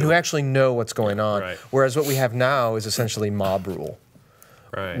know you. And who actually know what's going on. Whereas what we have now is essentially mob rule.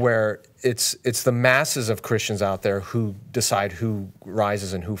 Where it's the masses of Christians out there who decide who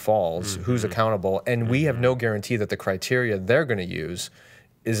rises and who falls, who's accountable, and we have no guarantee that the criteria they're going to use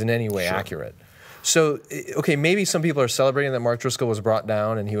is in any way accurate. So, okay, maybe some people are celebrating that Mark Driscoll was brought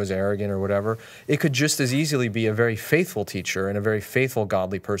down and he was arrogant or whatever. It could just as easily be a very faithful teacher and a very faithful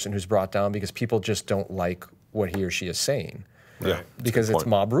godly person who's brought down because people just don't like what he or she is saying. Because it's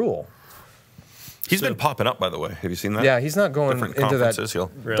mob rule. He's been popping up, by the way. Have you seen that? Yeah, he's not going into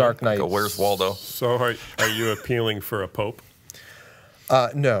that dark night. Where's Waldo? So are you appealing for a pope?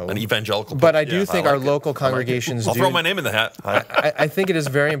 No. An evangelical pope. But I do think our local congregations I'll throw my name in the hat. I think it is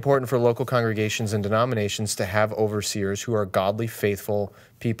very important for local congregations and denominations to have overseers who are godly, faithful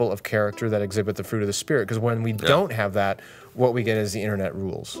people of character that exhibit the fruit of the Spirit. Because when we don't have that, what we get is the internet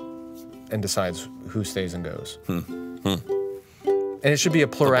rules and decides who stays and goes. And it should be a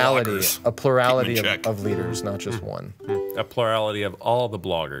plurality of leaders, not just one. A plurality of all the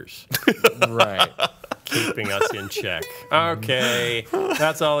bloggers. Keeping us in check. Okay,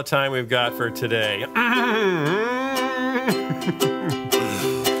 that's all the time we've got for today.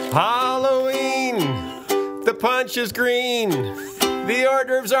 Halloween, the punch is green, the hors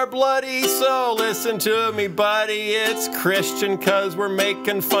d'oeuvres are bloody, so listen to me, buddy. It's Christian 'cause we're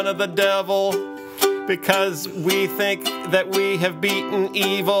making fun of the devil, because we think that we have beaten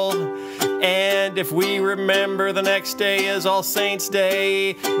evil. And if we remember the next day is All Saints'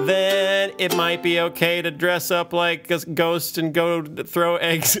 Day, then it might be okay to dress up like a ghost and go throw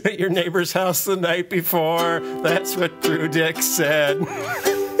eggs at your neighbor's house the night before. That's what Drew Dyck said.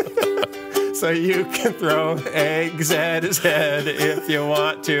 So you can throw eggs at his head if you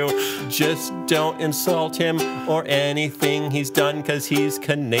want to. Just don't insult him or anything he's done, 'cause he's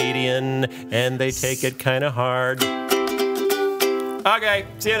Canadian and they take it kind of hard. Okay,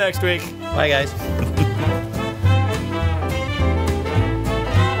 see you next week. Bye, guys.